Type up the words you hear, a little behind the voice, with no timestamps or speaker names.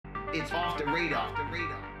it's off the radar.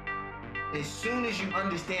 As soon as you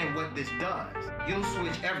understand what this does, you'll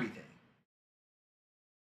switch everything.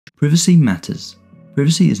 Privacy matters.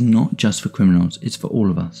 Privacy is not just for criminals, it's for all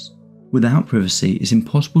of us. Without privacy, it's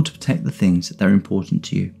impossible to protect the things that are important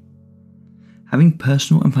to you. Having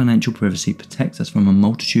personal and financial privacy protects us from a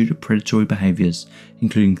multitude of predatory behaviours,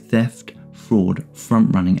 including theft, fraud,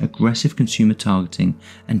 front-running, aggressive consumer targeting,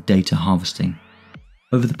 and data harvesting.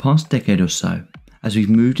 Over the past decade or so, as we've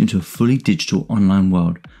moved into a fully digital online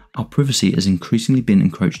world, our privacy has increasingly been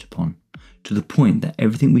encroached upon, to the point that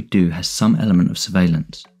everything we do has some element of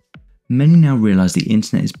surveillance. Many now realise the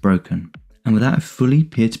internet is broken, and without a fully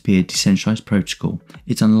peer-to-peer decentralized protocol,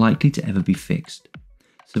 it's unlikely to ever be fixed.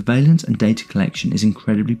 Surveillance and data collection is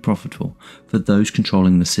incredibly profitable for those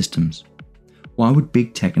controlling the systems. Why would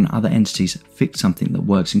big tech and other entities fix something that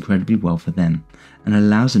works incredibly well for them and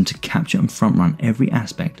allows them to capture and front-run every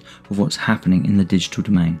aspect of what's happening in the digital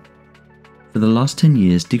domain? For the last 10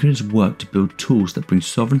 years, Decred has worked to build tools that bring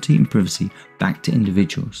sovereignty and privacy back to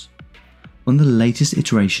individuals. One of the latest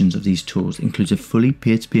iterations of these tools includes a fully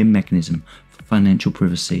peer-to-peer mechanism for financial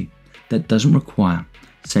privacy that doesn't require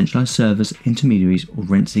centralized servers, intermediaries, or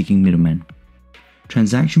rent-seeking middlemen.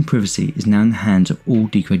 Transaction privacy is now in the hands of all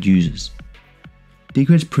Decred users.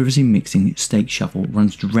 Decred's privacy mixing stake shuffle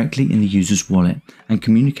runs directly in the user's wallet and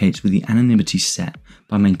communicates with the anonymity set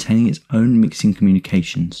by maintaining its own mixing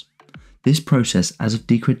communications. This process, as of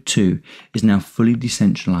Decred 2, is now fully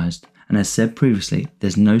decentralized, and as said previously,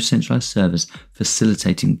 there's no centralized servers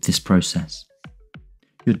facilitating this process.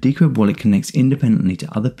 Your Decred wallet connects independently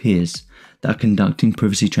to other peers that are conducting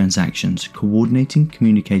privacy transactions. Coordinating,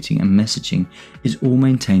 communicating, and messaging is all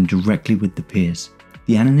maintained directly with the peers.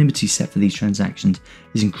 The anonymity set for these transactions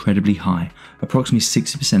is incredibly high, approximately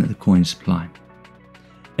 60% of the coin supply.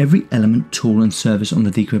 Every element, tool, and service on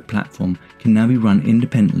the Decred platform can now be run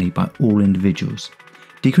independently by all individuals.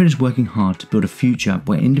 Decred is working hard to build a future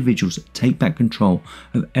where individuals take back control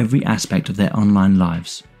of every aspect of their online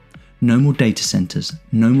lives. No more data centers,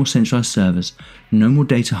 no more centralized servers, no more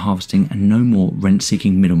data harvesting, and no more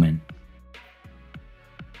rent-seeking middlemen.